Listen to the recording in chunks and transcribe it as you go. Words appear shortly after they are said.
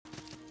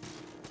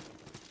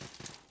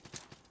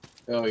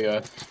Oh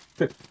yeah.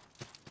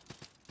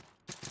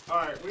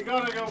 Alright, we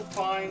gotta go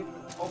find...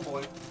 Oh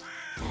boy.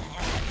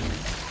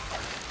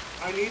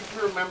 I need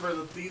to remember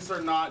that these are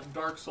not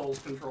Dark Souls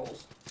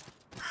controls.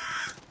 I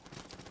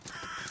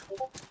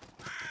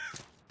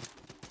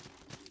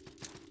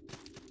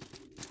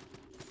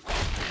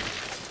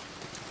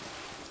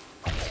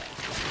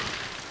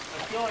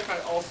feel like I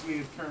also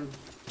need to turn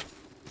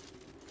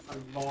my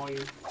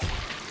volume.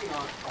 Maybe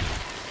not.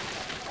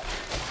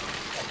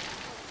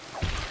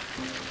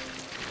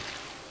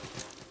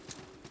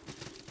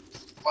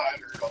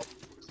 Splattered all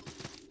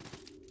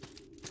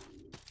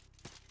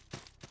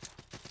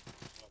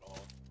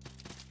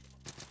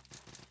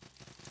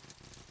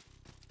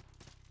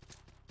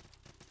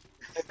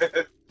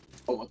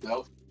oh, what the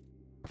hell?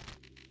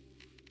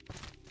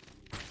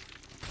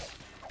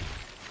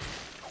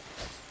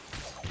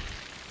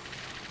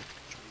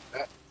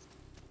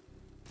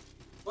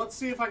 Let's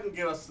see if I can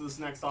get us to this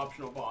next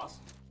optional boss.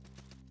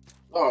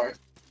 Alright.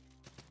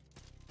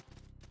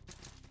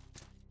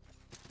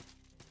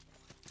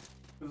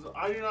 Because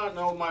I do not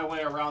know my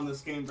way around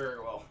this game very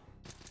well.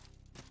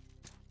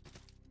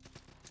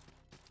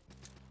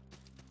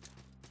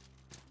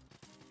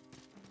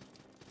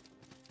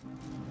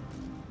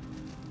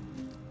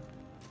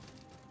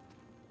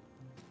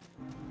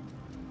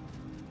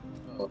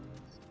 Oh.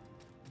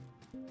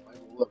 I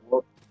will level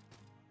up.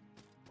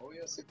 Oh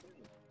yes, it can.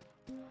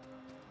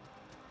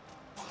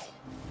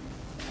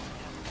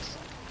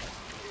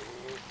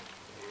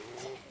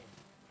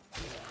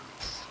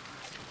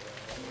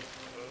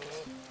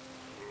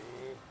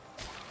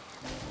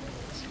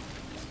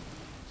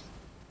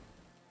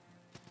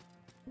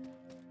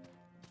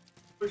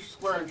 Push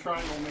square and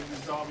triangle make your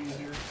job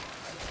easier.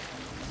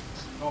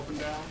 Up and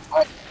down.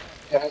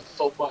 Yeah, that's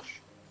so much.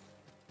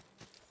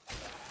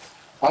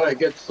 How did I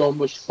get so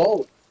much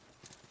salt?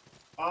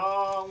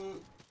 I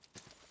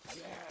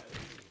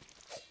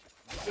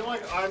feel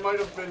like I might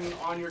have been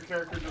on your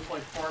character just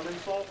like farming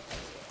salt.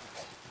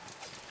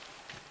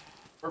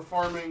 Or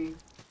farming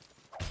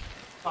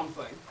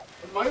something.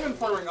 It might have been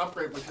farming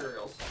upgrade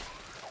materials.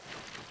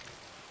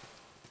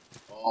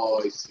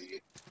 Oh, I see.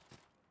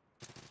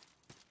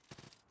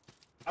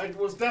 I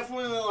was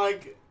definitely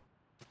like,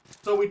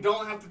 so we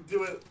don't have to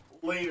do it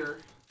later.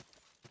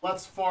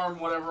 Let's farm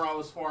whatever I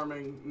was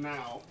farming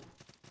now.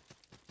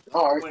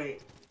 Alright.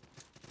 Wait.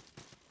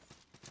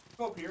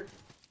 Go up here.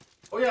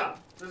 Oh yeah,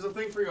 there's a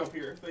thing for you up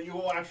here that you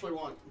will actually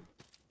want.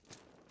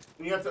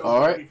 And you have to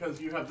open it because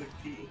you have the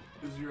key.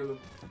 Because you're the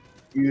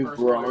Use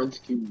bronze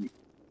key.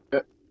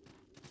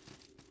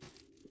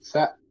 It's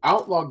that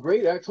outlaw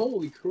great axe,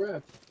 holy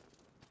crap.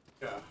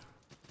 Yeah.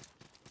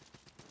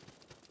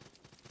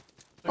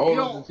 So I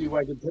want to see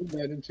what I can turn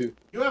that into.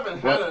 You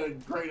haven't had a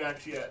great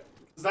axe yet.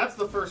 Because that's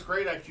the first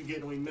great axe you get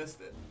and we missed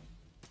it.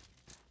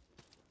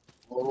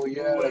 Oh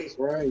yeah, that's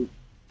right.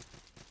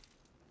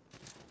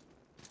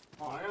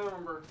 Oh, I gotta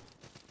remember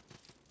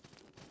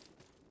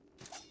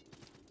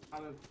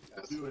how to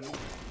do it.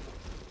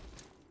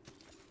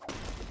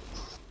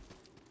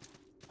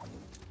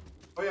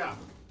 Oh yeah,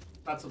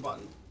 that's a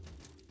button.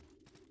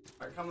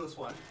 Alright, come this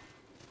way. I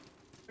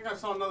think I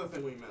saw another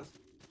thing we missed.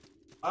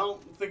 I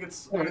don't think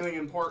it's anything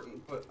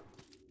important, but...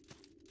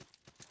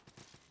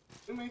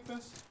 Can we make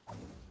this?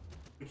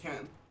 We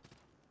can.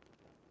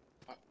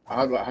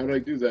 How do I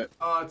do that?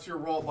 It's your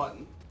roll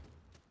button.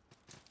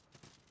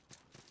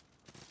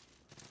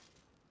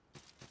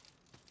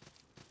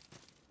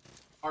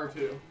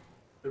 R2.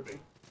 Should be.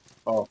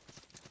 Oh.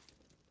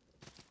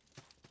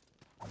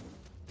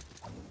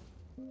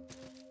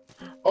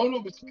 Oh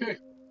no, Mr.K.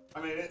 I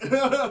made it.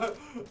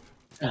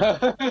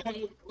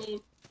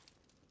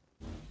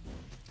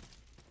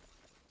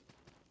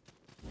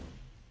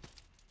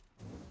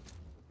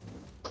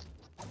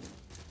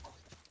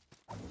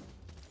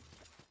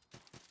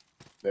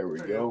 There we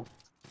go.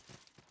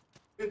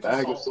 It's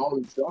Bag of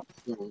solid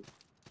shots.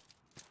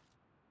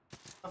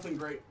 Nothing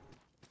great.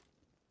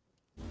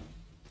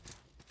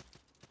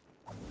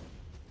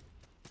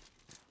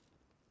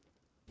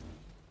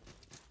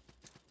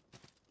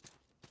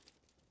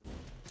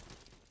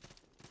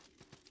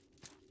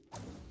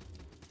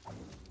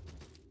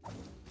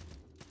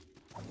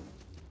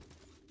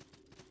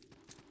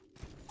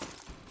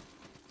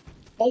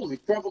 Holy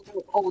crap!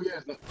 Oh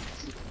yeah, that.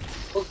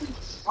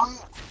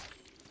 Ah.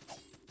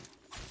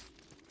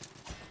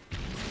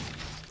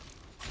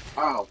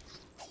 Ow.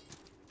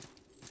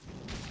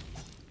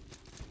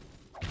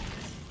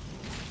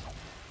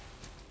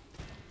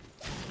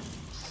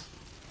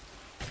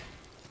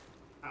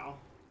 Ow.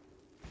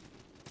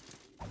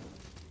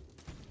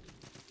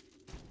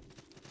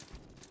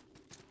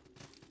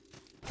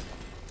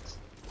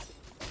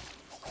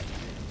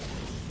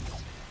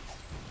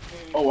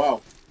 Oh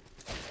wow.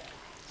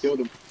 Killed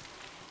him.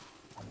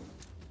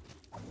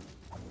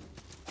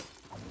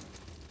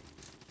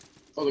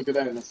 Oh look at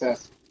that, an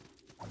assassin.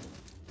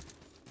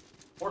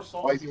 More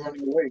salt. Why is he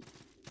running away?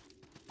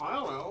 I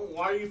don't know.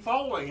 Why are you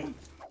following him?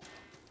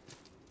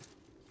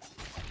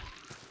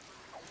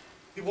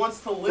 He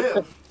wants to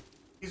live.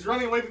 He's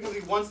running away because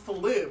he wants to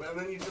live, and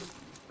then you just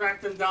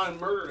tracked him down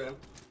and murdered him.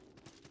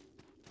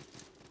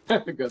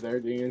 Because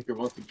everything in here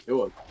wants to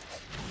kill us.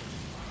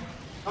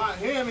 Not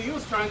him, he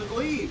was trying to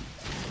leave.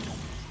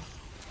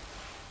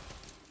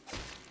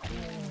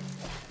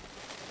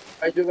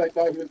 I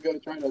thought he was gonna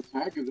try to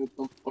attack us at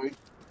some point.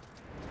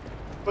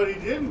 But he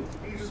didn't.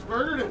 He just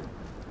murdered him.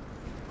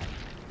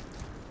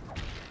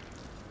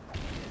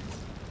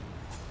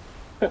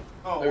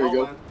 Oh, There we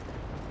go. Man.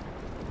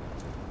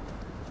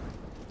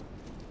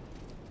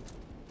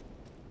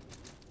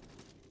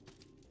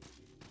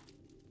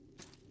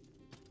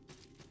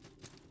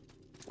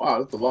 Wow,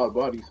 that's a lot of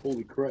bodies.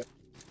 Holy crap.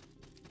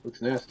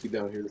 Looks nasty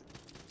down here.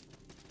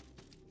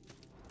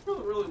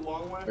 Really, really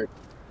long way. Right.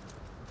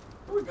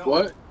 Where we going?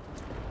 What?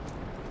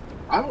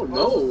 I don't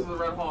know. This is the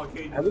Red Hall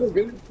Cage. Have we been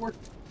here before?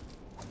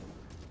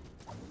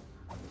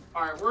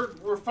 Alright,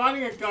 we're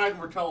finding a guide and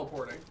we're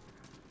teleporting.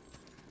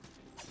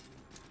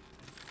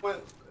 Went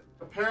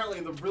apparently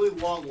the really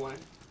long way.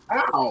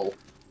 Ow!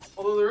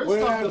 Although there is What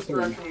stuff this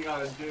happened? direction we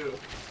gotta do.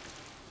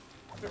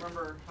 I can't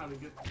remember how to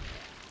get.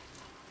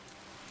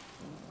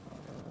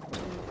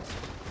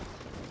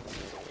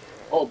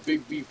 Oh,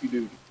 big beefy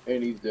dude.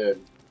 And he's dead.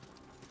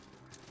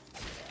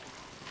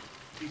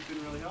 He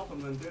didn't really help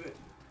him then, did it?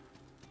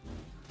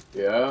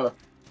 Yeah.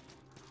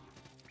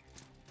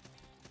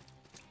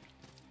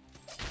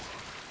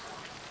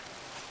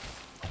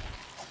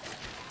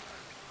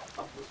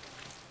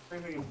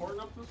 Anything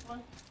important up this way?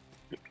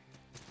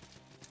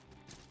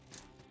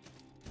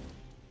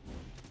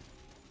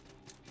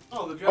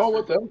 Oh, the Jester. Oh,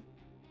 what the hell?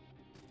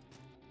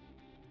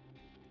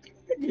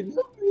 It's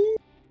okay.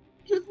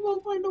 Just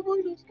not find a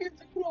way to get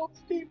the clock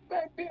Steve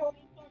back down.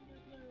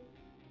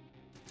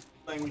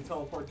 Thing we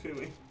teleport to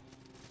me.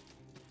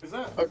 Is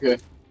that? Okay.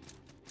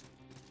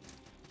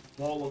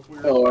 Wall looks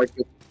weird. Oh, I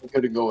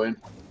couldn't go in.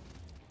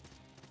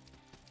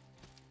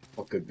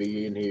 What could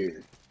be in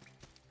here?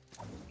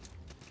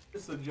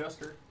 It's the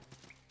Jester.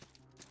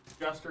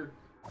 Jester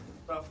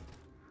stuff.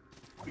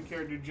 We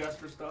care to do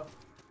Jester stuff.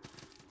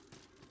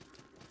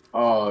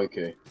 Oh,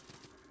 okay.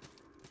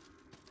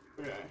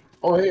 Okay.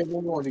 Oh, hey,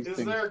 one more of these Is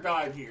things. there a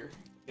guide here?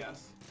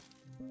 Yes.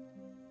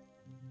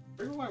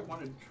 Where do I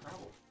want to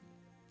travel?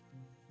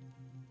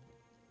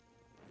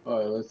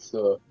 Alright, let's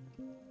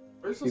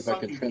Where's see the if I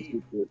can Sunky transfer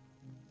Peak? to it.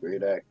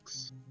 Great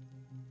X.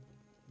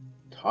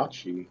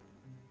 Tachi.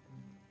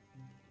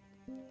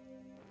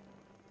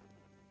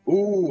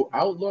 Ooh,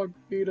 Outlaw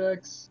Great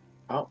X.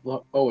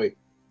 Outlaw. Oh, wait.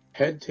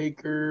 Head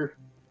Taker.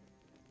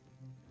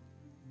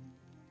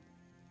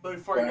 So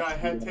before you got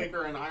Head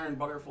Taker and Iron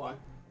Butterfly.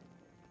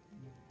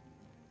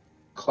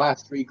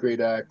 Class 3 Great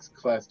Axe.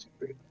 Class 2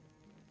 Great Axe.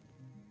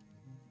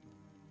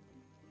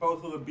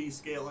 Both with a B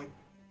scaling.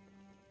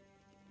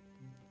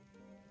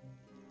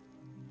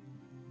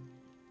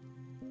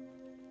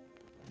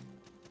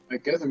 I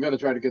guess I'm gonna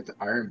try to get the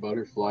Iron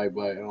Butterfly,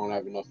 but I don't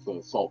have enough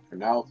salt for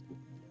now.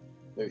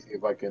 Let me see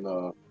if I can,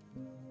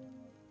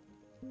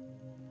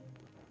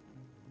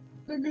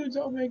 They're good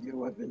at making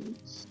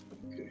weapons.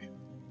 Okay.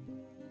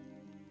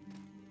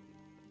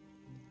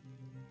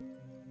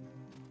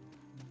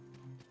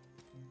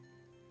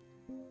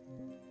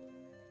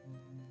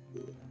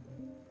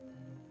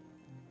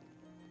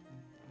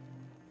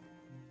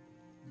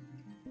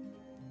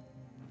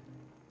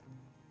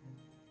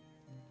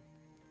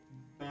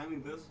 I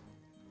need this.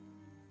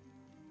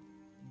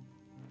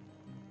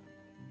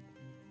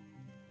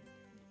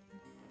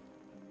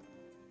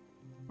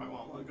 Might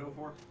want to go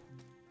for.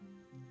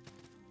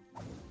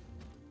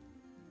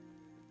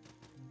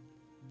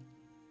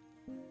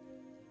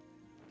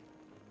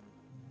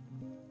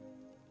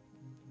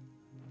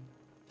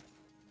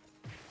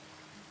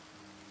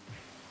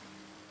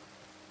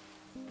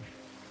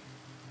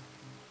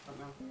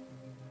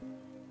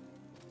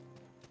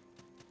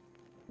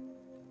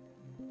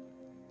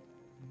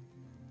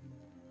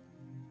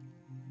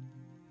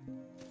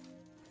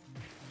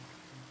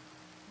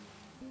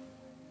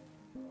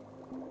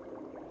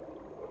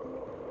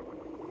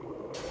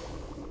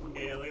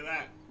 Yeah, look at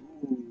that.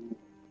 Ooh.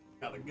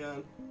 Got a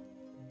gun.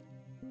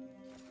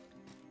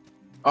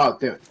 Oh,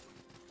 damn it.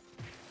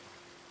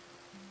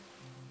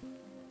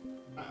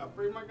 I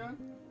upgrade my gun?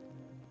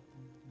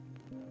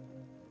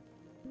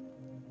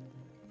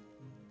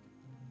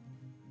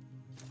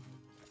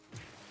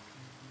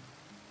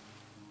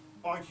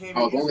 Oh, I can't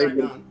even use that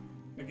gun.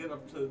 I get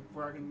up to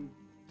where I can...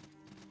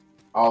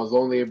 I was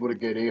only able to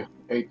get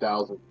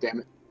 8,000.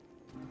 Damn it.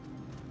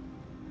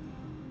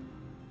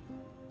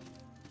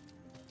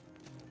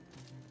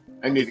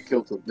 I need to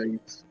kill some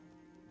things.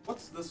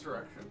 What's this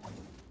direction?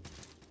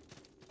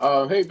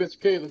 Hey, Mr.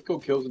 K, let's go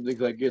kill some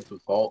things I get some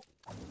salt.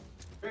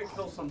 We're gonna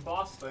kill some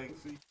boss things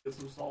so you can get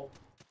some salt.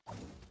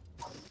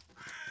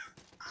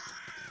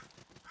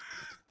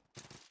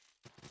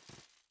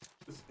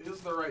 This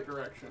is the right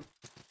direction.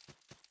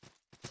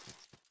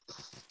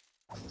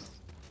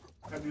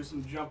 Gotta do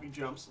some jumpy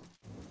jumps.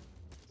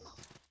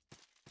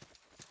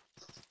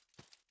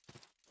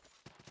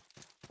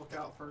 Look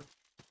out for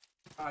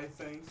eye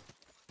things.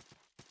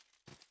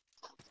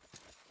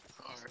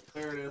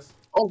 There it is.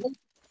 Oh,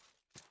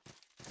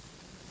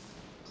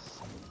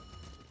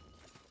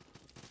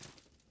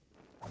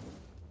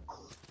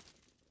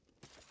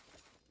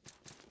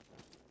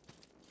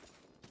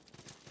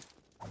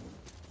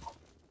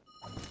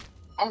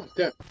 Oh,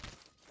 damn.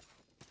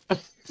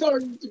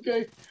 Sorry, it's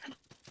okay.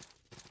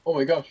 Oh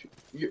my gosh,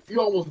 you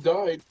almost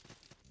died.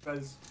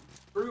 That's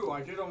true,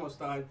 I did almost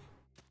die.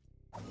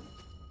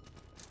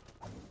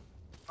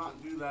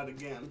 Not do that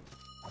again.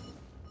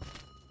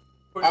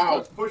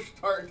 Ow. Push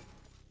start.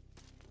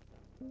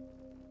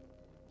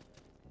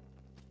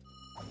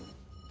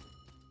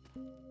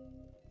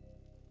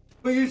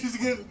 But you're just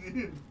gonna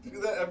do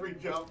that every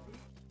jump.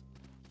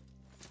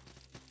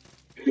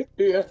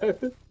 Yeah.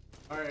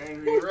 Alright,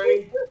 Andrew, you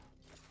ready?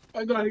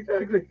 I'm not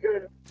exactly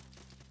good.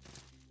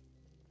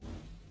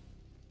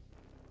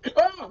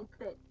 Oh,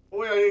 crap. Oh,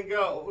 wait, I didn't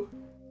go.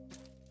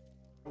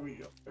 Where we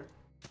go there?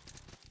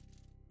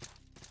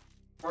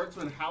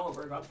 Swordsman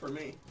Halberd, not for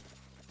me.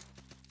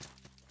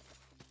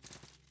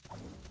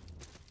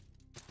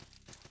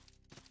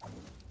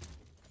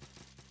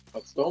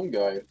 A stone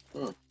guy.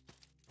 Huh.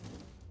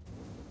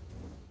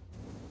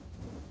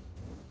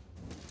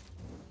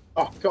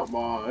 Oh, come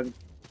on.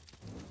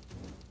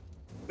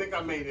 I think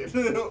I made it.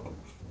 Okay.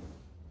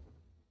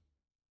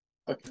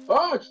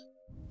 Oh!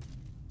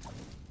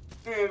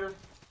 Hey, Andrew.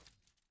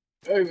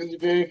 Hey,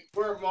 Mr.K.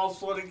 We're at Mall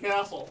Floating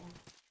Castle.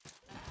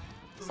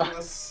 This is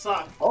gonna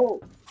suck. Oh!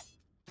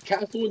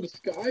 Castle in the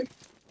sky?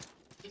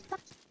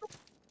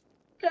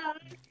 Sky.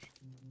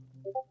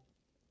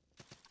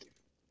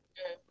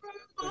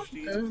 Push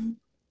these.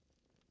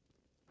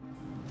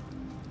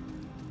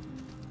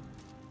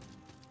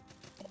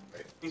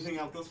 Anything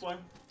out this way?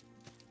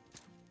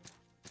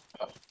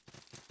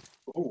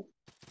 Oh,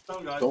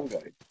 Stone guy. stone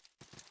guy.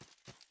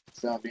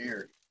 Sound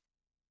here.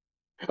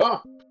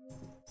 Ah!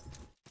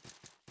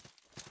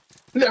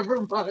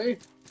 Never mind.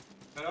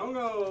 I don't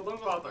know.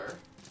 Don't go out there.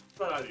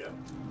 Bad idea.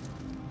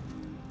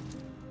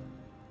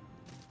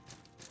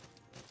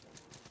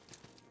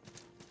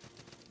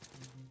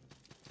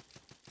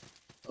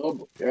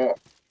 Oh, yeah.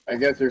 I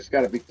guess there's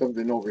got to be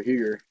something over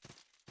here.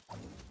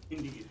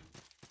 Indeed.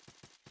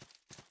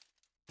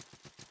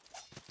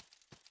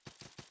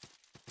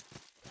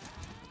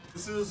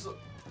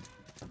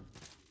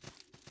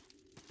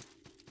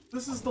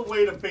 This is the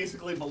way to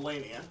basically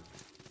Melania.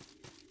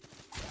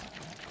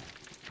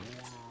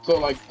 So,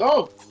 like,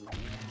 oh!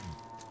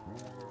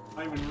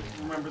 I even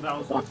remember that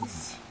was what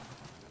this.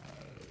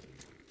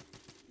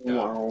 Yeah.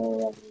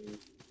 Wow.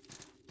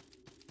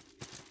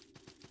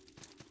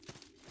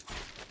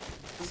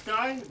 This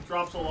guy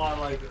drops a lot of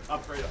like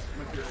upgrade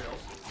materials.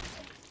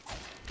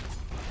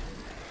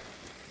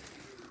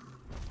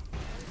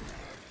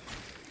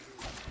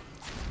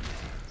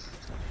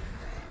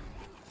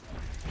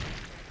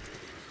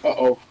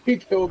 Uh-oh, he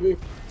killed me.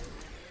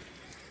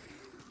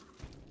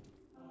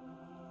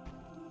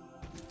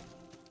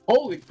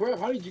 Holy crap,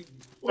 how did you...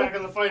 Back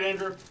in the fight,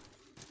 Andrew.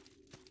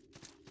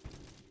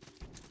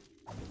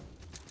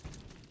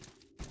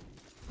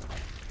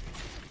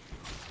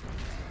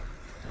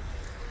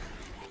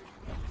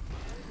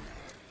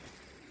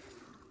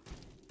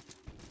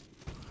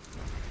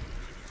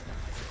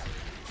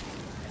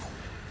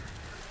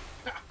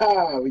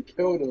 Ah, we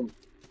killed him.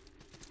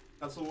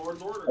 That's the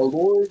Lord's order. A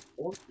Lord?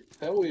 Oh,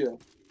 hell yeah.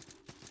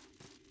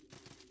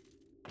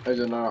 I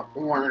did not.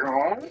 Oh my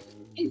goodness.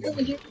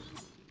 Killed you.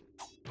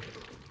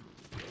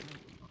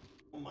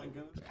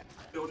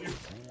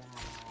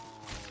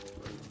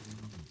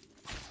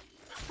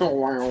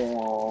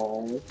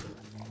 Wow.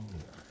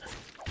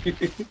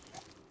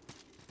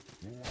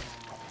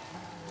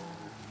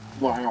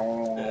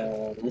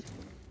 Wow.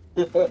 I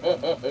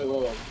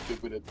love how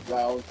stupid it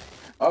sounds.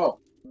 Oh.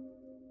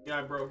 Yeah,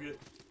 I broke it.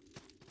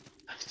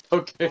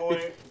 Okay. Oh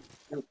wait.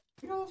 You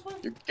go this way?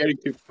 You're getting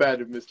too fat,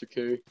 Mr.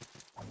 K.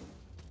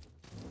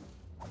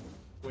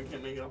 We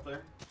can't make it up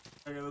there.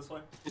 I go this way.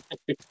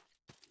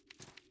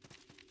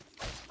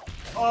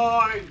 Oh,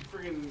 I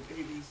freaking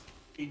hate these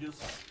cages.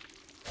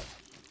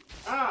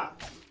 Ah!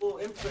 This little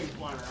imp thing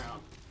flying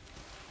around.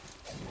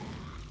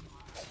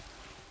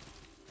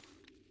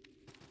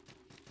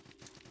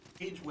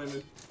 Cage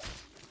women.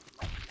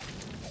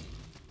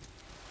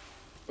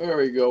 There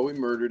we go, we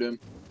murdered him.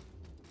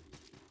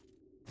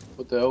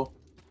 What the hell?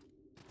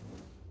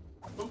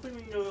 I don't think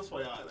we can go this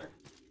way either.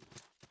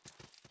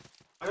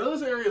 I know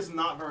this area is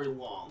not very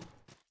long.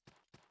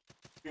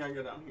 Yeah, I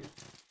go down here.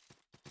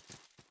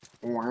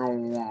 Wow,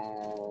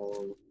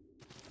 wow.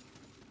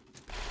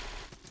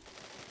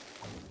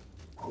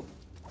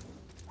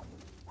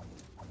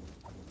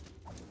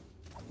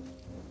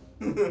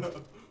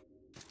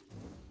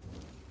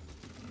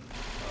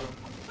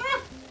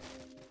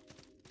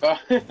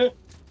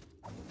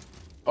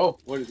 Oh,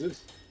 what is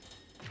this?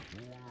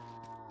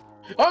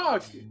 Ah!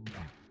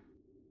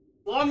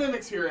 Law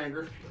mimics here,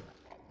 Anger.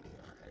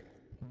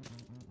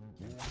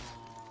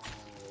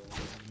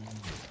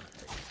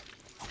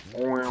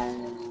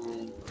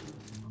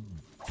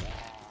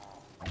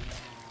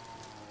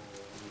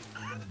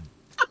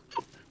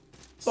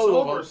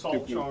 Silver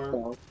salt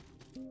charm.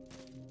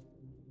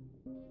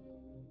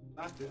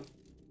 That too.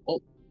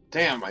 Oh,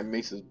 damn, my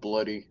mace is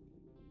bloody.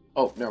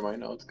 Oh, never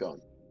mind, no, it's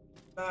gone.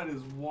 That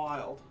is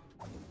wild.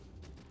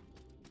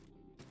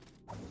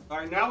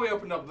 Alright, now we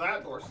opened up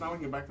that door, so now we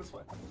can get back this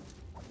way.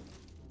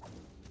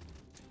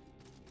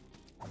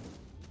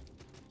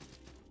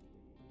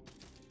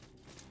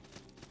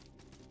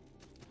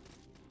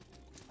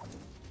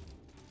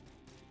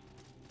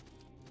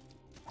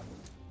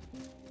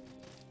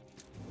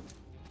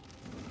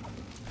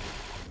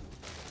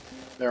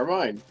 Never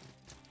mind.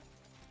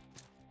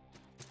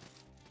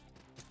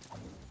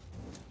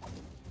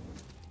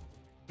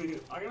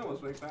 I can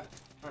almost make that.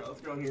 Alright,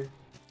 let's go in here.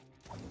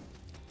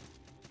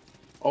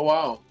 Oh,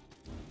 wow.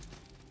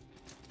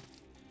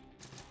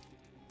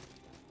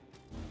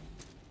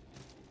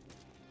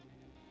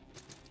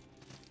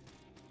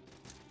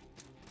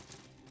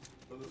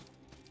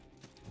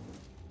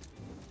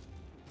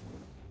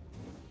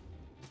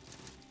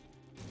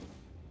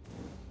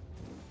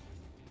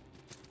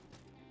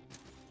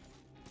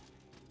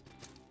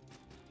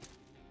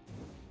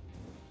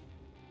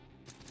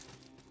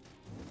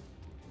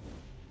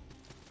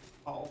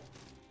 Oh,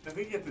 I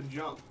think you have to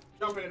jump.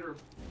 Jump, Andrew.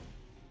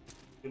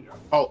 You can jump.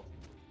 Oh.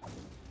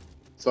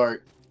 Sorry.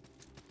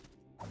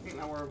 I think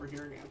now we're over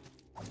here again.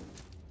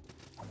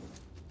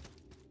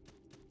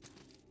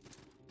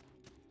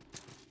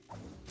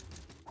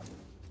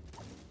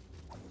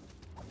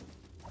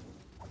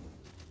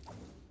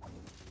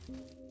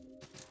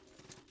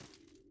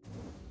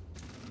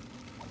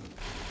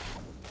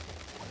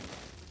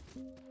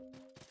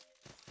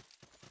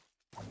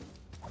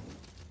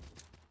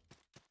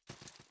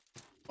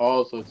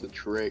 Oh, so it's a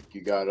trick.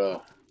 You gotta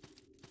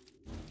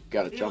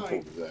jump Like,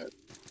 over that.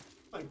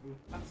 like,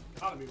 that's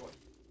gotta be what.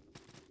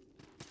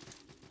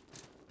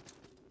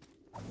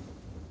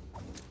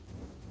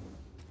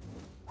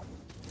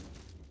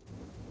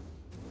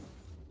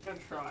 I'm gonna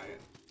try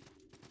it.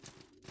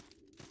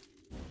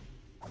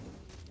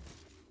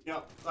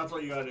 Yep, that's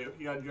what you gotta do.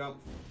 You gotta jump.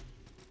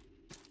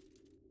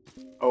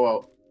 Oh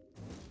well.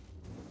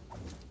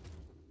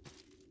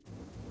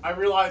 I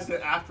realized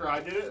it after I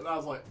did it, and I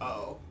was like,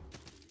 uh-oh.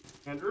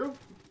 Andrew,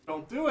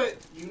 don't do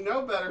it. You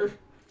know better.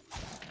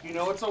 You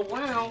know it's a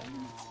wow.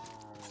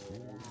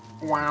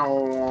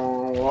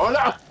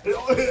 Wow.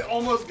 It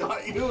almost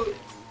got you.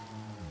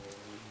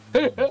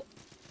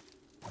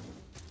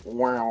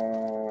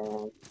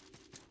 Wow.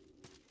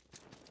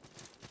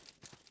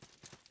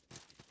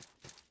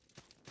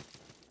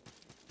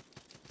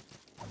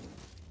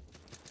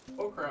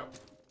 Oh crap.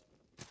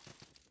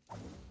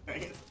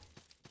 Dang it.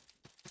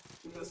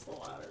 You missed the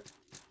ladder.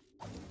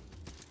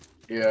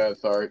 Yeah,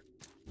 sorry.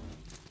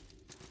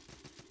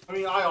 I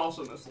mean, I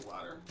also missed the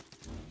ladder.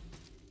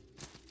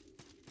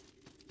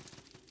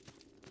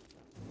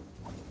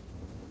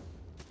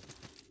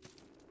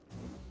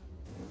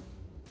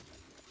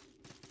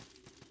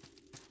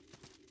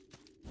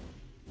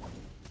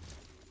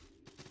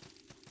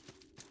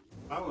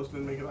 I almost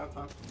didn't make it that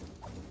time.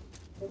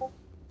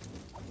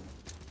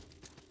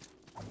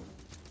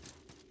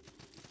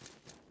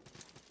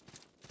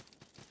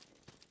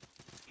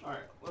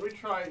 Alright, let me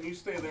try it and you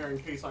stay there in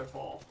case I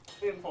fall.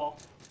 Didn't fall.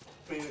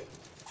 Made it.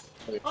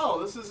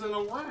 Oh, this isn't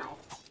a wow.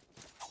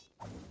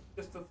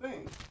 Just a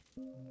thing.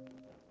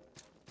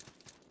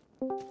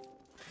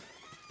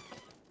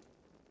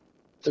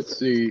 Let's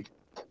see.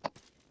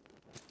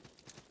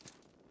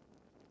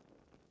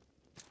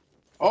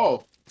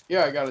 Oh,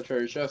 yeah, I got a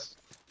treasure chest.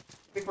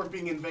 I think we're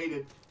being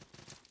invaded.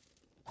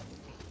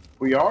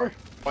 We are?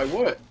 By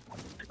what?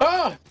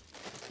 Ah!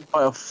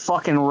 By a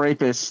fucking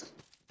rapist.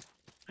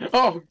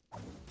 Oh!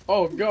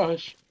 Oh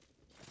gosh.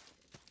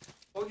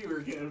 Told you we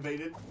were getting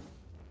invaded.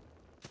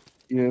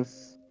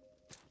 Yes.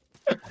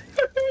 Hey,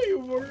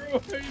 what are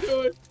you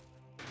doing?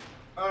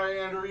 Alright,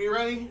 Andrew, you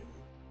ready?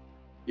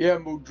 Yeah,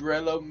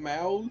 Modrella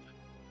Mouth.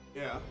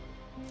 Yeah.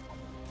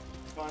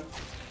 Fun.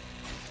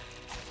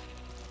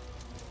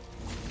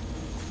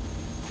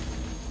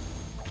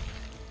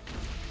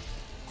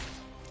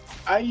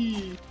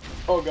 Aye.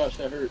 Oh gosh,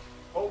 that hurt.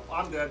 Oh,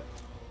 I'm dead.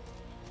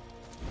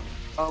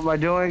 How am I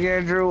doing,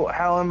 Andrew?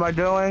 How am I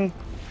doing?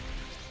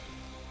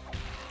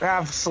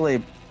 Half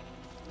asleep.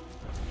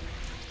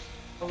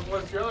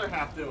 What's your other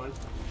half doing?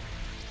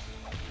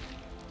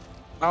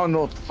 I don't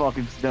know what the fuck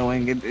it's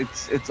doing.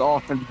 It's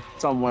off in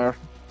somewhere.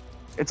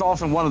 It's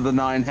off in one of the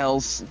 9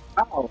 hells.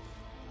 Ow.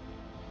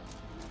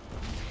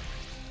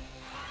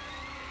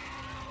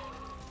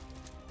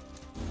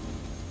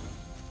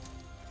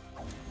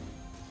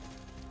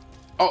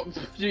 Oh,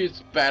 she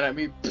spat at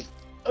me.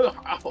 Ugh,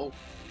 ow.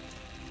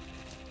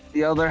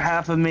 The other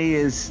half of me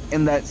is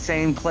in that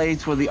same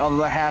place where the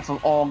other half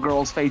of all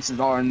girls' faces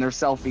are in their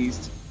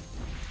selfies.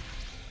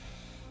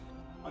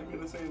 My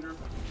goodness, Andrew.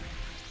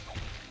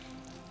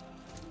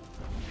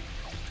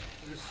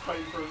 You're just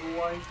fighting for his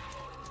life.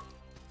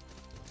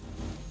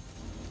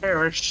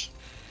 Perish.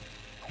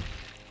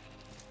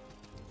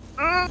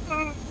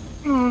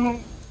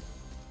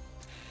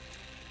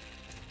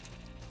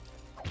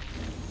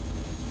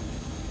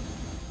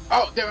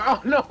 Oh, damn.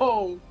 Oh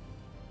no.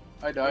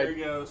 I There died.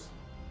 he goes.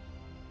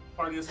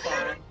 Party is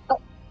fine.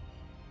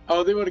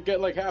 Oh, they would have get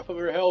like half of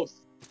her health.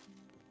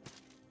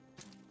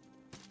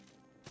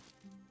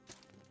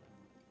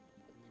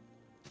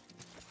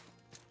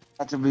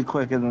 Have to be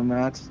quicker than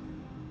that.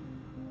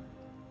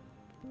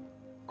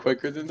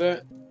 Quicker than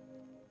that?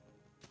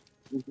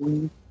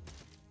 Mm-hmm.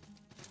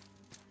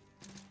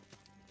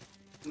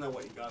 Isn't that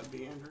what you gotta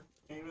be, Andrew?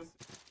 Amos?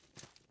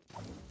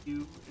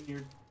 You and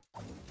your...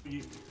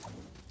 You,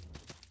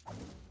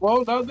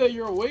 Well, now that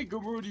you're awake,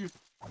 Guru,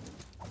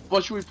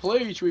 What should we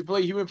play? Should we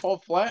play Human Fall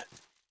Flat?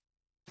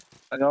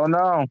 I don't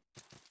know.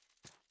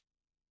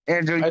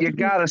 Andrew, I you think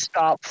gotta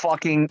stop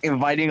fucking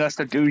inviting us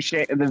to do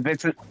shit and then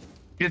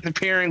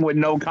disappearing with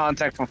no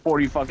contact for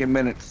 40 fucking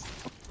minutes.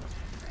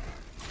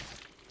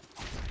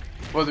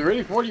 Was it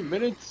really 40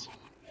 minutes?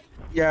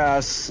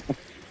 Yes.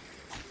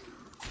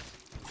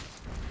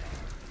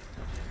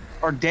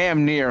 Or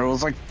damn near. It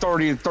was like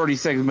 30 to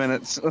 36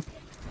 minutes.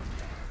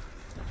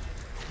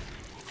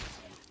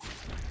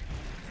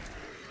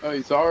 Oh,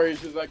 sorry.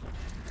 It's just like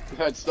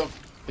I had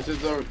stuff. It's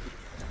just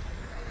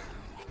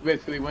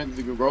basically went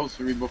to the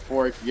grocery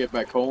before I could get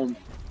back home.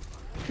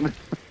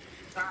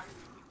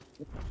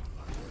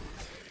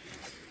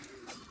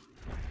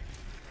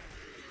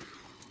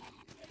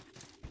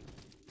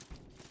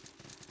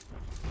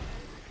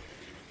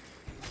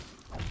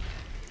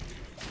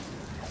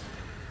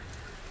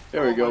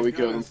 There we go. We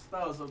killed him.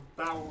 That was a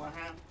battle and a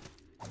half.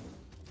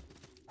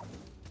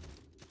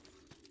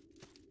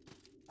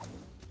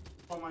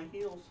 On my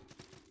heels.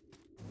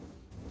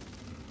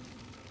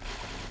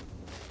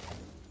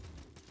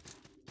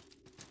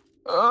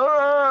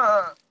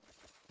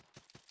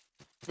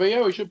 But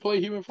yeah, we should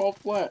play Human Fall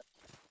Flat.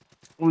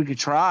 We could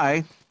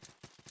try.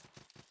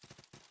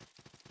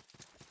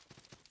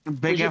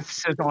 Big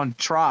emphasis on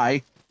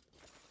try.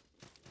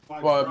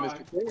 What,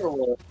 Mr. K or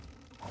what?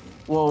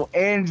 Well,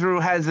 Andrew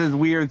has this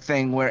weird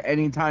thing where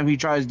anytime he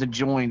tries to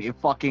join, he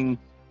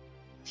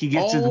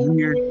gets this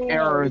weird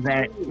error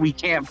that we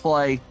can't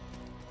play.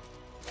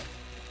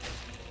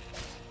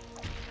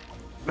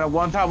 That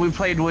one time we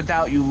played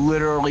without you,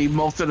 literally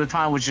most of the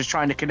time was just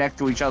trying to connect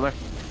to each other.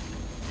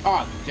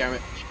 Ah, damn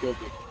it. She killed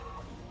me.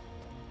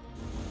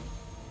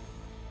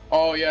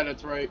 Oh, yeah,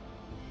 that's right.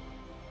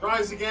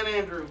 Rise again,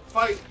 Andrew.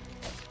 Fight.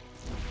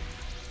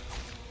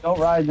 Don't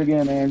rise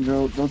again,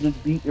 Andrew. They'll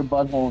just beat your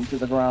butthole into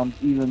the ground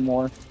even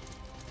more.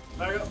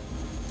 Back up.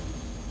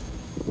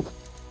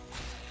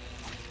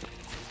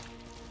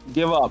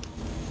 Give up.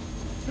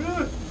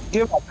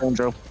 Give up,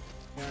 Andrew.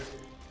 Yeah,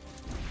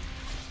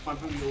 my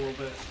booty a little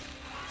bit.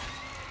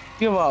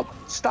 Give up.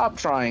 Stop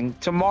trying.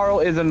 Tomorrow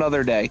is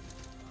another day.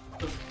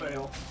 Just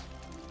fail.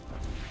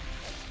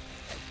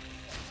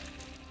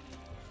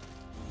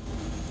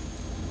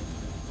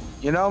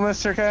 You know,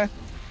 Mr. K?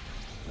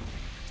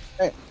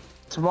 Hey,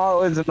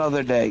 tomorrow is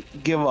another day.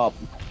 Give up.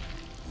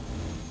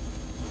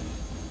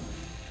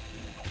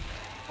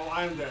 Oh,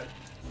 I am dead.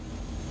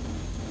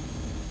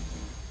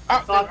 I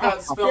thought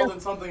that spelled in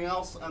something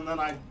else, and then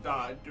I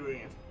died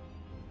doing it.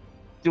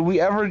 Did we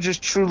ever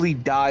just truly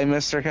die,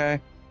 Mr. K?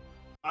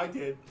 I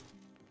did.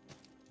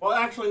 Well,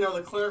 actually, no,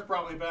 the cleric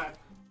brought me back.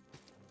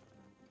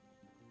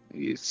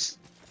 Yes.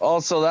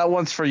 Also, that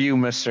one's for you,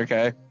 Mr.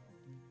 K.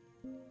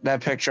 That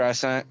picture I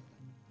sent.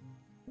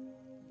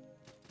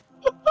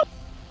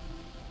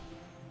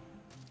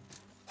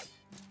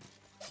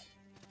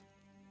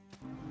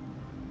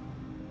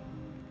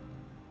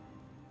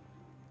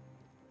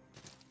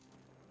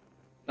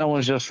 That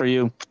one's just for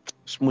you,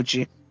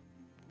 Smoochie.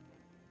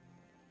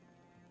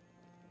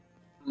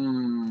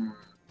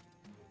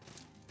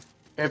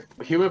 If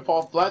Human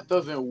Fall Flat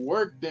doesn't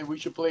work, then we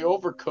should play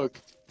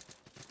Overcooked.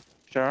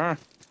 Sure.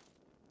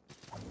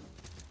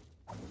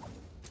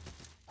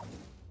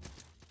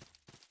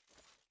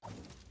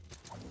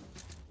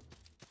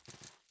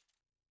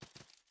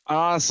 I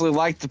honestly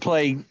like to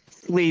play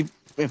sleep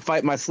and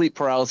fight my sleep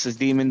paralysis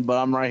demon, but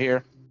I'm right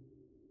here.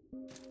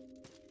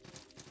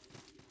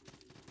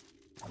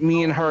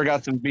 Me and her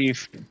got some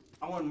beef.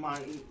 I wouldn't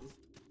mind eating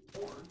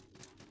corn.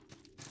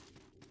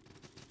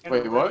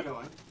 Wait, what?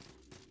 Going.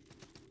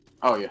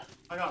 Oh, yeah.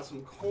 I got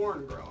some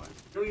corn growing.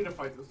 You don't need to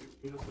fight this.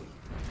 You just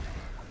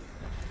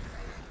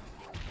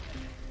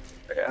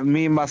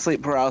Me and my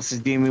sleep paralysis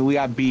demon, we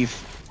got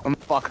beef. I'm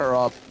gonna fuck her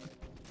up.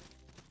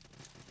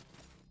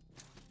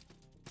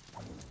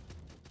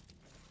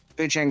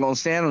 Bitch ain't gonna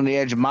stand on the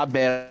edge of my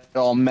bed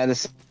all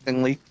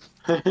menacingly.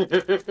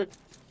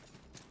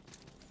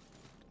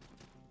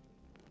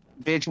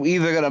 Bitch, we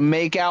either gonna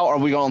make out or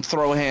we gonna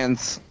throw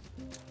hands.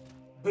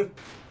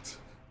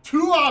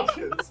 2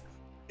 options.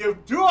 You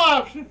have 2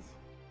 options.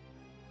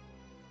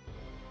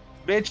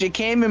 Bitch, you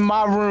came in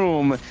my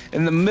room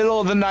in the middle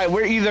of the night.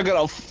 We're either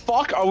gonna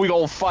fuck or we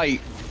gonna fight.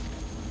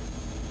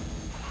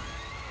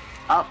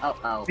 Ow, ow,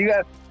 ow.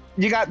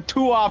 You got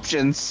 2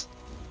 options.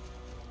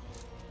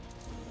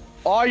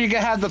 Or you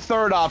can have the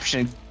 3rd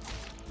option.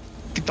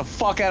 Get the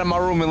fuck out of my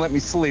room and let me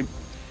sleep.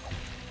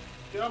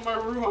 Get out of my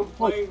room, I'm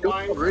playing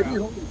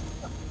Minecraft.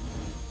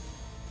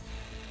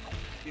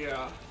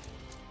 Yeah.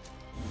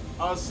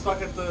 I was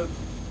stuck at the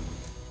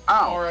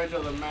far edge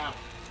of the map.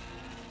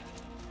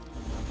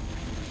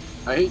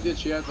 I hate that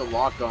she has a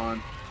lock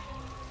on.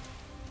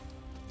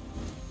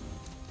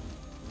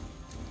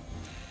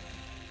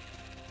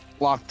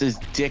 Lock this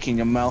dick in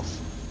your mouth.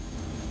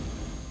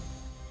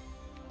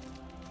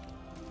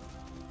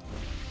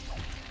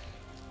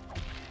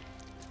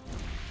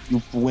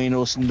 You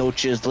buenos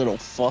noches, little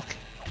fuck.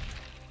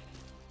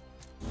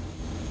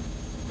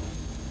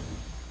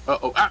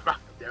 Uh-oh.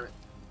 Damn it.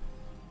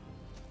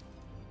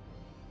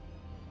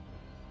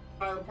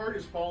 The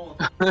party's falling.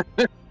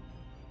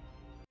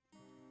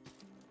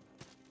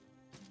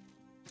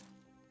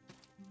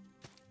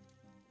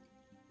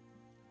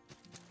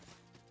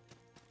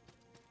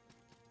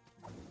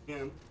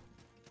 Yeah.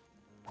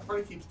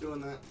 Party keeps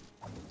doing that.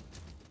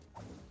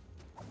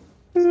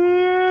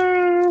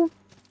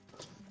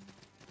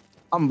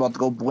 I'm about to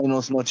go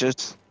buenos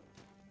noches.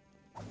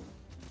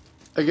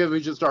 I guess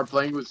we should start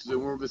playing with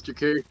Zoomer, Mr.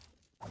 K.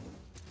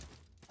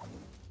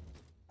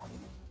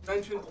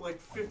 Mentioned like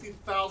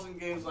 50,000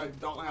 games I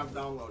don't have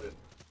downloaded.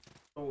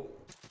 So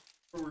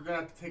we're gonna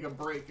have to take a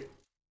break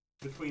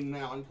between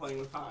now and playing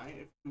with High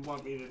if you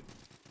want me to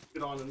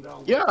get on and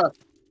download. Yeah.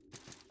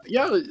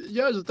 Yeah,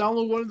 just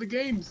download one of the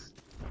games.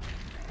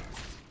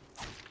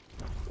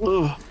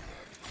 Ugh.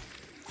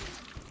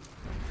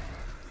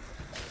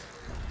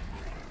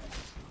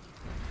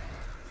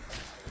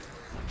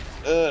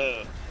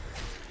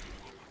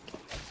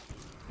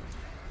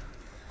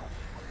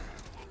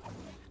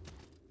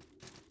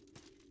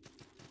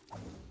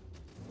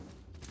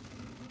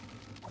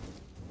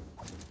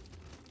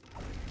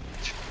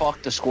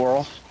 Fuck the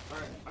squirrel.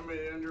 Alright, I made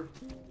it, Andrew.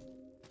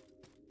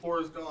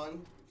 4 is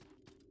gone.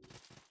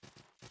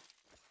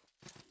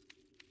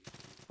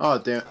 Oh,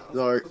 damn.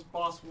 Sorry. Let's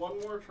boss one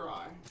more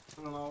try,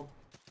 and then I'll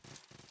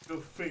go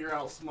figure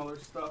out some other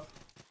stuff.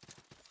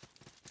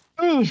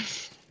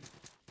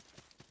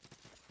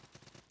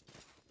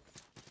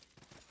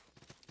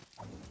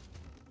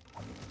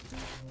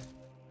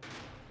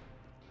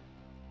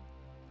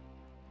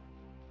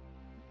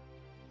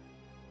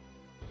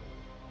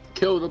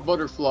 Kill the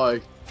butterfly.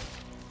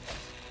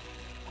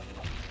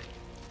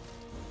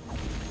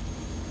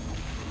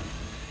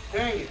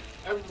 Dang it!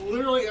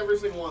 Literally every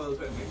single one of those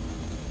hit me.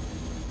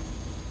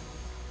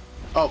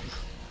 Oh.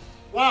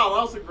 Wow,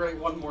 that was a great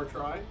one more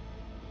try.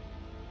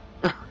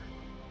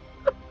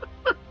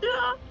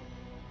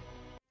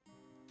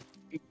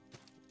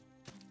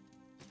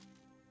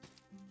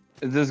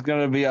 Is this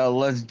gonna be a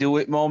let's do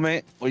it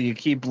moment where you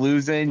keep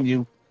losing?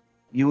 You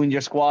and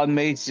your squad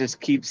mates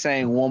just keep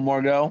saying one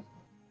more go?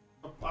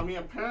 I mean,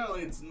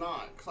 apparently it's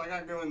not, because I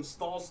gotta go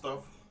install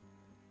stuff.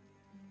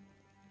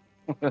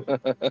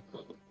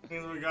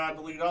 Means we gotta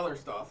delete other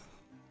stuff.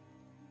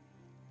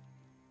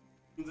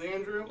 Means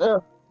Andrew? Yeah.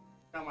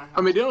 Got my house.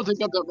 I mean, they don't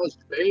take up that much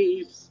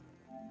space.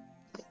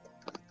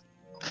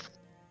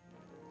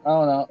 I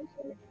don't know.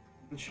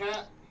 In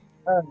chat?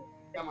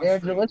 Got my Andrew,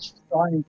 stream. let's find